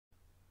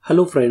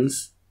Hello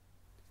friends.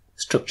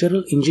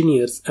 Structural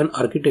engineers and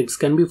architects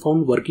can be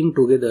found working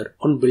together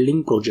on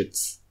building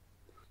projects.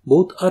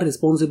 Both are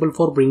responsible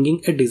for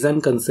bringing a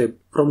design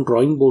concept from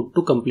drawing board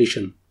to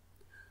completion.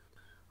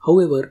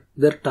 However,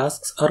 their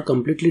tasks are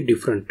completely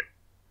different.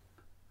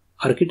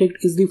 Architect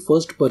is the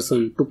first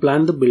person to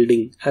plan the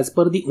building as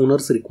per the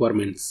owner's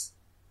requirements.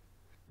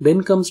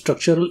 Then comes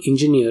structural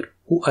engineer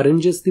who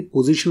arranges the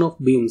position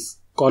of beams,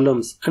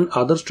 columns and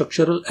other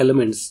structural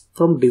elements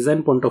from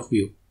design point of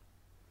view.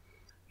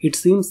 It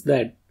seems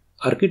that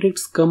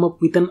architects come up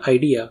with an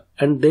idea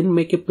and then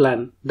make a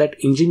plan that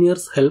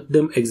engineers help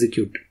them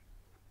execute.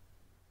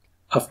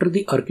 After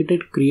the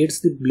architect creates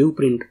the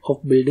blueprint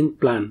of building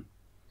plan,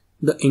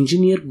 the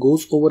engineer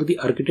goes over the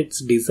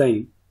architect's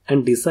design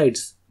and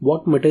decides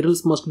what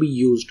materials must be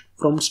used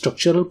from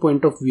structural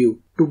point of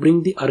view to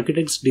bring the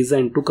architect's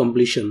design to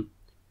completion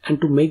and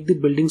to make the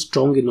building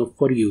strong enough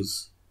for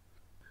use.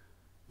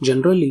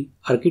 Generally,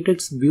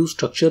 architects view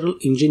structural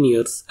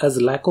engineers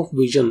as lack of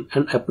vision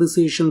and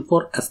appreciation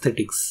for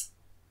aesthetics.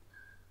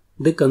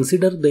 They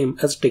consider them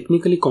as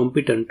technically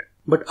competent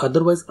but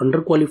otherwise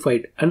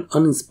underqualified and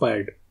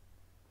uninspired,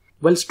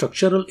 while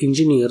structural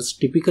engineers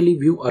typically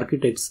view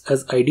architects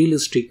as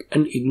idealistic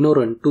and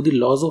ignorant to the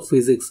laws of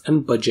physics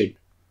and budget.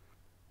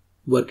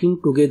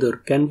 Working together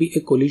can be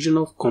a collision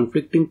of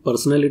conflicting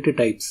personality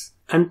types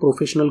and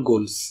professional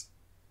goals.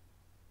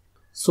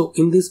 So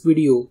in this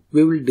video,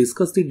 we will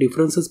discuss the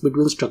differences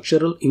between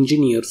structural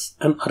engineers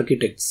and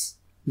architects,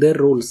 their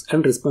roles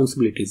and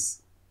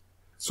responsibilities.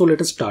 So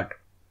let us start.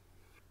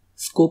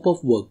 Scope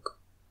of work.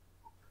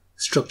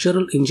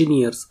 Structural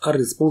engineers are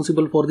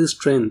responsible for the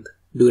strength,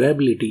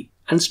 durability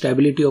and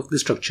stability of the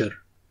structure.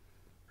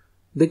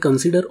 They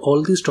consider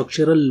all the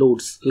structural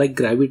loads like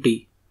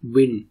gravity,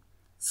 wind,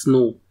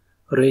 snow,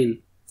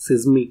 rain,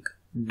 seismic,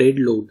 dead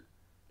load,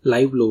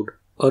 live load,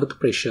 earth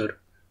pressure,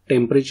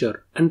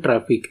 temperature and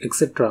traffic,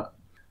 etc.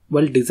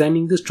 while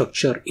designing the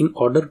structure in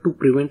order to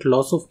prevent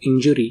loss of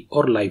injury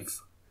or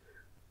life.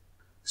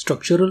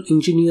 Structural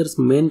engineers'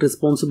 main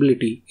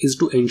responsibility is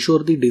to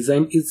ensure the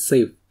design is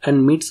safe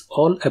and meets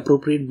all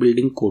appropriate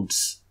building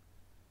codes.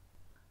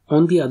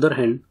 On the other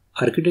hand,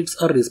 architects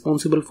are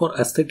responsible for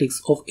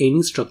aesthetics of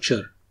any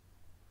structure.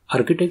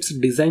 Architects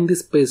design the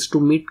space to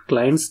meet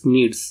clients'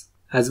 needs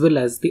as well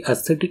as the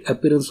aesthetic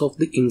appearance of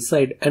the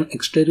inside and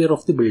exterior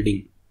of the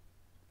building.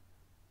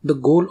 The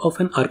goal of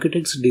an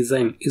architect's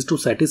design is to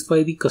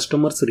satisfy the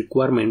customer's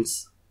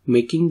requirements,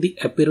 making the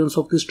appearance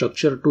of the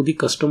structure to the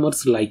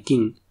customer's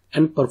liking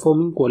and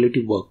performing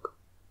quality work.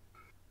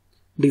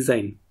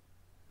 Design.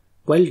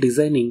 While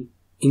designing,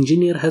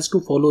 engineer has to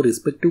follow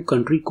respective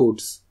country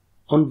codes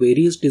on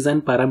various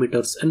design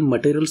parameters and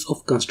materials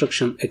of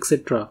construction,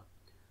 etc.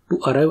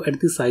 to arrive at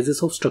the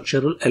sizes of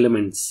structural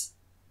elements.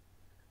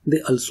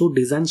 They also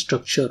design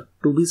structure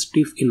to be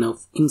stiff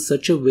enough in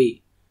such a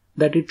way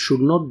that it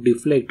should not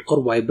deflect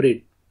or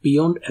vibrate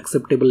beyond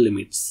acceptable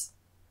limits.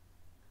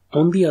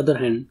 On the other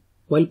hand,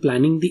 while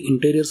planning the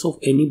interiors of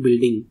any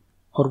building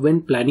or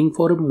when planning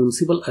for a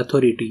municipal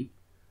authority,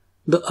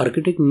 the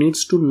architect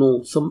needs to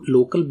know some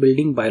local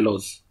building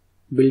bylaws,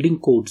 building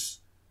codes,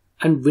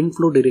 and wind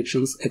flow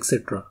directions,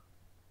 etc.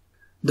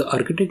 The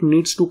architect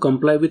needs to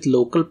comply with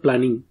local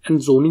planning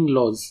and zoning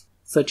laws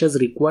such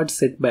as required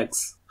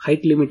setbacks,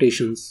 height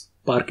limitations,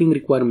 parking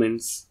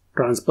requirements,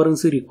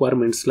 transparency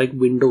requirements like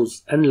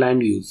windows and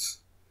land use.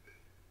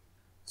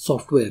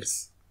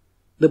 Softwares.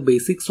 The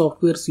basic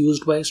softwares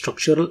used by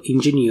structural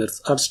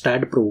engineers are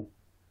STAAD.Pro,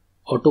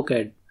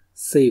 AutoCAD,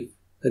 SAFE,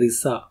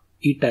 RERA,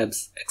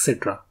 ETABS,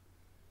 etc.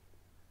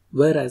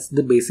 Whereas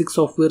the basic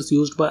softwares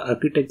used by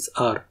architects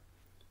are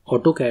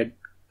AutoCAD,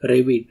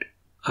 Revit,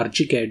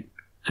 ArchiCAD,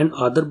 and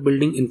other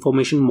building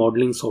information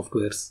modeling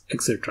softwares,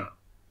 etc.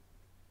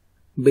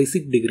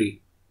 Basic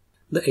degree.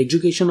 The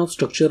education of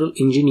structural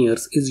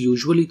engineers is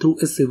usually through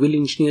a civil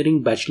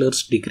engineering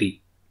bachelor's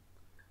degree,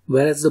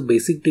 whereas the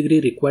basic degree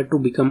required to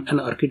become an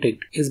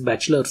architect is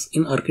bachelor's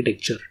in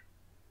architecture.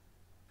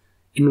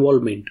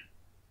 Involvement.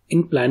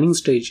 In planning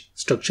stage,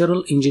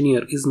 structural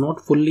engineer is not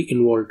fully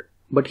involved,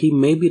 but he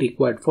may be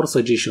required for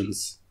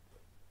suggestions.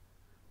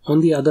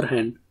 On the other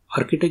hand,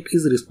 architect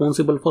is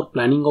responsible for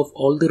planning of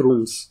all the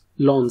rooms,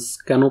 lawns,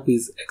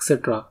 canopies,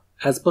 etc.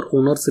 as per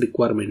owner's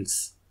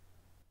requirements.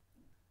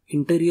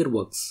 Interior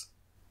works.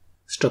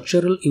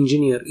 Structural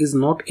engineer is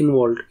not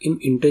involved in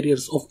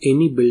interiors of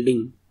any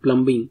building,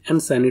 plumbing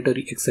and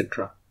sanitary,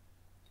 etc.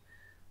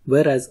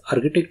 Whereas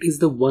architect is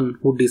the one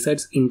who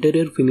decides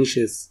interior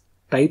finishes,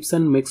 types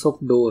and makes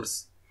of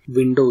doors,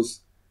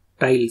 windows,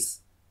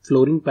 tiles,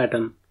 flooring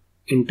pattern,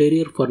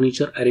 interior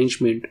furniture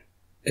arrangement,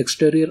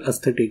 exterior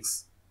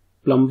aesthetics,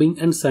 plumbing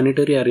and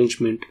sanitary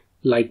arrangement,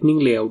 lighting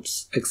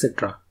layouts,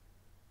 etc.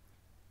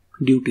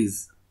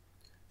 Duties.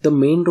 The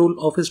main role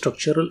of a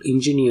structural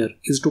engineer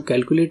is to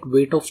calculate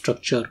weight of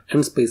structure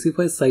and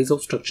specify size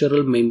of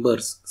structural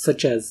members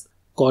such as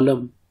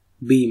column,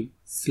 beam,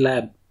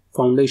 slab,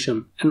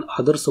 foundation and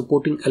other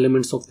supporting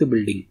elements of the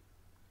building.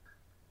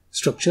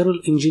 Structural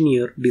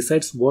engineer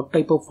decides what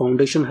type of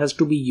foundation has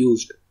to be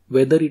used,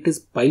 whether it is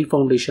pile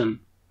foundation,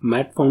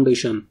 mat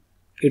foundation,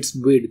 its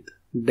width,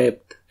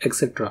 depth,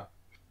 etc.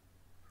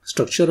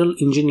 Structural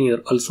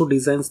engineer also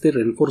designs the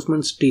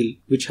reinforcement steel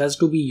which has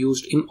to be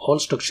used in all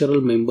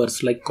structural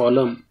members like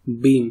column,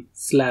 beam,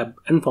 slab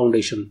and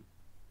foundation.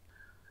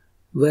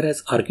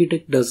 Whereas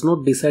architect does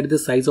not decide the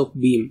size of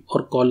beam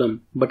or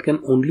column but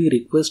can only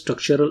request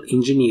structural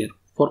engineer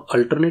for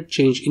alternate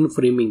change in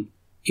framing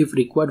if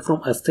required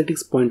from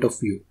aesthetics point of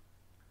view.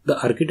 The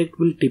architect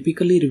will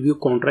typically review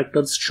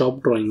contractors'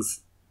 shop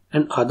drawings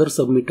and other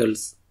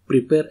submittals,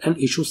 prepare and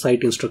issue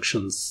site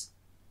instructions.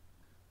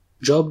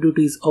 Job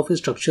duties of a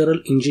structural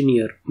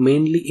engineer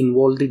mainly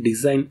involve the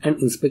design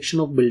and inspection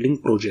of building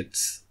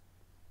projects.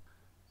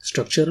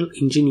 Structural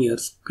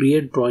engineers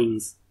create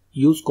drawings,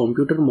 use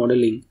computer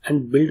modeling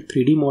and build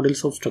 3D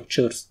models of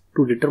structures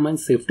to determine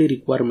safety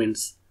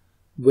requirements,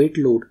 weight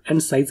load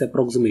and size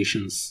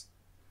approximations.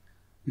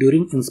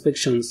 During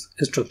inspections,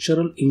 a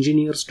structural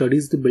engineer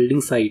studies the building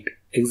site,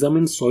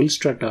 examines soil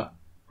strata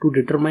to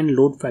determine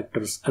load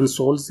factors and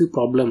solves the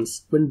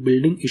problems when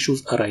building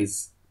issues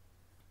arise.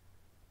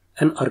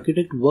 An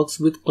architect works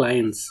with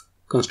clients,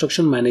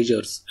 construction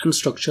managers and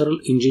structural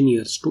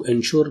engineers to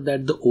ensure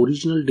that the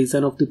original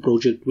design of the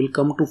project will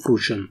come to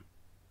fruition.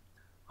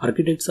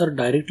 Architects are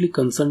directly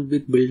concerned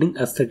with building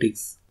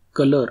aesthetics,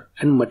 color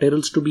and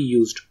materials to be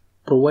used,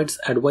 provides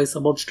advice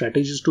about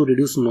strategies to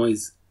reduce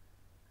noise,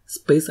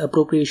 space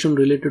appropriation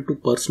related to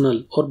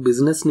personal or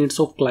business needs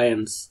of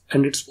clients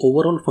and its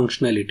overall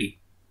functionality.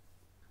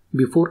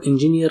 Before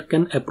engineer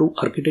can approve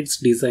architect's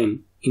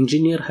design,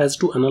 engineer has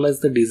to analyze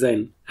the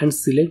design and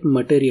select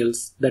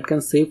materials that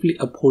can safely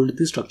uphold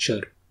the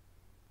structure.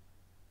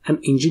 An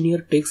engineer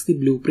takes the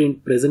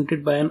blueprint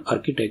presented by an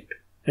architect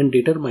and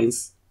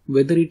determines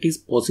whether it is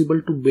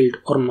possible to build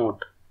or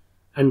not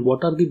and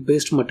what are the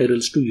best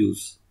materials to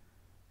use.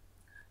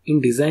 In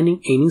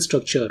designing any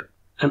structure,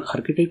 an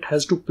architect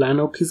has to plan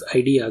out his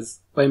ideas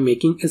by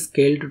making a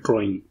scaled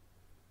drawing.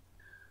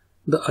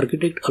 The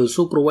architect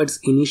also provides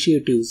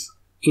initiatives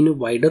in a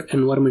wider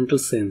environmental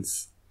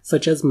sense,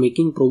 such as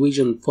making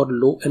provision for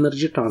low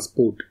energy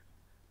transport,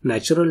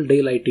 natural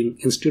daylighting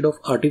instead of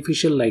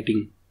artificial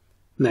lighting,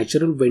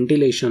 natural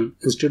ventilation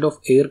instead of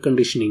air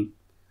conditioning,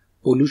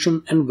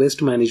 pollution and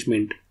waste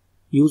management,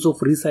 use of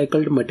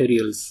recycled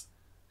materials,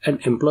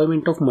 and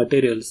employment of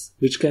materials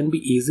which can be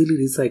easily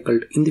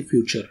recycled in the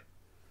future.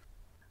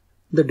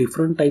 The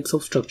different types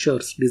of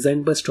structures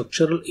designed by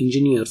structural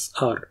engineers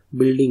are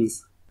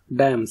buildings,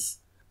 dams,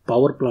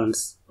 power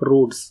plants,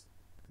 roads,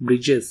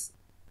 bridges,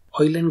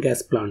 oil and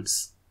gas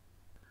plants.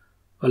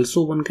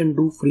 Also, one can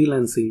do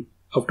freelancing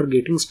after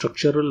getting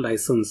structural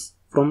license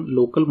from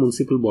local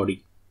municipal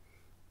body.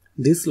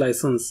 This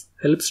license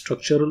helps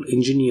structural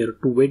engineer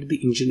to vet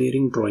the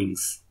engineering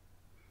drawings.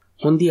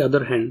 On the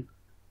other hand,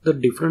 the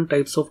different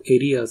types of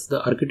areas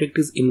the architect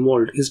is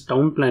involved is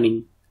town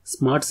planning,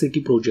 smart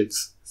city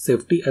projects,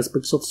 safety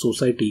aspects of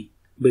society,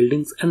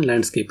 buildings and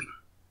landscaping.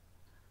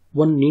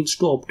 One needs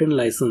to obtain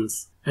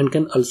license and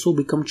can also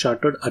become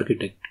chartered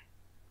architect.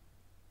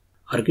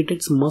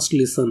 Architects must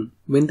listen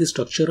when the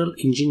structural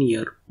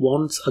engineer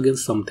warns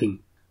against something,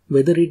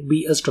 whether it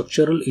be a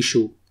structural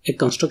issue, a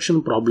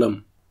construction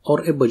problem,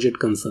 or a budget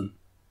concern.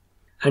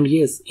 And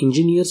yes,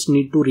 engineers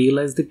need to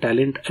realize the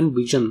talent and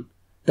vision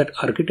that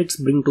architects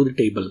bring to the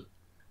table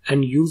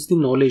and use the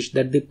knowledge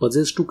that they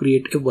possess to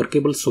create a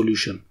workable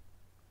solution.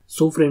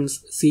 So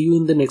friends, see you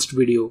in the next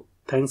video.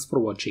 Thanks for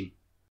watching.